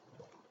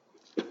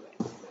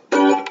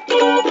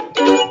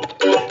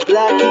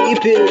I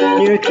keep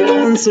hearing you're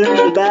concerned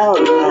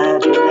about my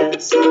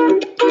happiness.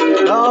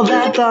 All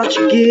that thought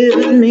you're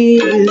giving me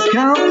is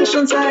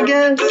conscience, I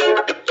guess.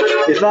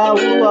 If I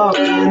were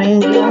walking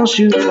in your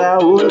shoes, I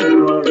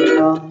wouldn't worry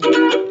on.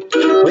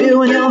 Well,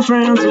 you and your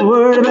friends are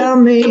worried about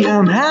me.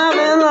 I'm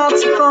having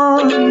lots of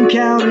fun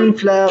counting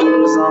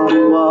flowers on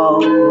the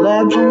wall.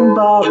 That don't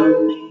bother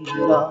me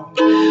at all.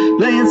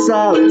 Playing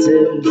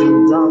solitaire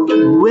till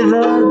dawn with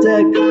a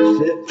deck of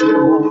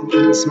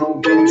 51,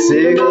 smoking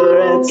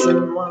cigarettes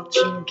and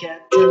watching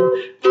Captain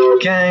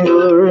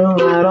Kangaroo.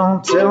 Now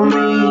don't tell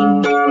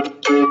me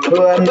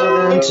who had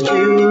nothing to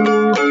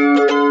do.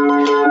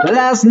 But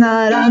last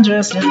night I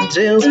dressed in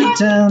tails,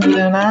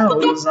 pretending I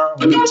was on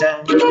the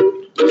town.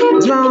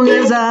 As long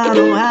as I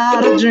know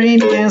how to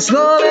drink and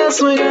slowly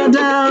swing her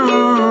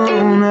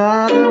down,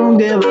 I don't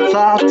give a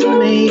thought to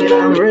me,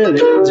 I'm really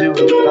doing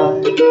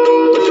fine.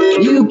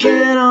 You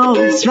can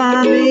always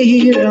find me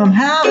here, I'm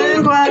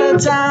having quite a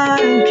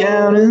time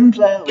counting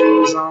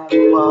flowers on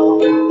the wall.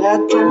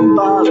 That don't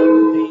bother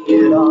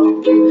me at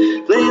all.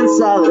 Playing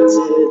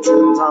solitaire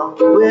till dawn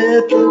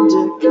with a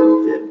dick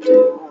of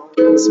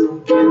 51,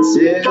 smoking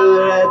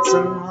cigarettes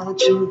and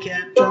watching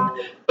Captain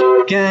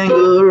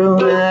Kangaroo.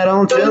 Now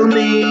don't tell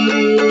me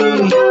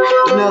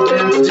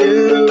nothing to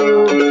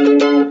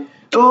do.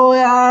 Oh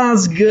yeah,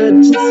 it's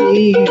good to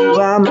see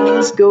you. I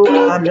must go,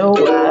 I know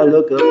I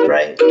look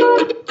afraid,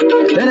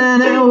 but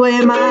anyway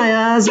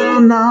my eyes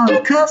are not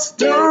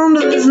accustomed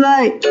to this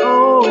light.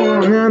 Oh,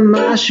 and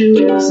my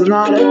shoes are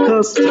not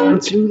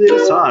accustomed to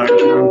this hard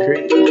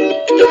concrete.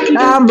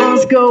 I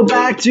must go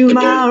back to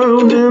my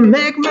room and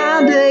make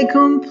my day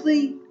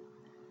complete.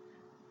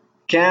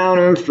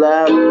 Counting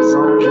flowers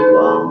on the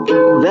wall,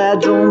 that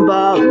don't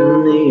bother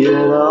me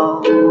at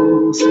all.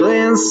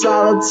 Playing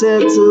solitaire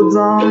till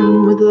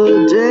dawn with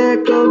a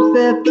deck of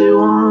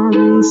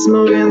 51,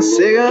 smoking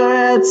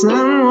cigarettes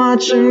and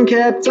watching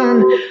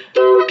Captain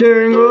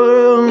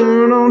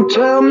Kangaroo. Don't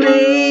tell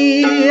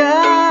me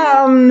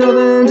I've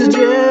nothing to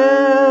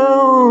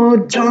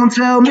do. Don't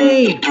tell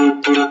me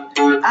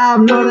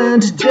I've nothing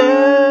to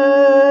do.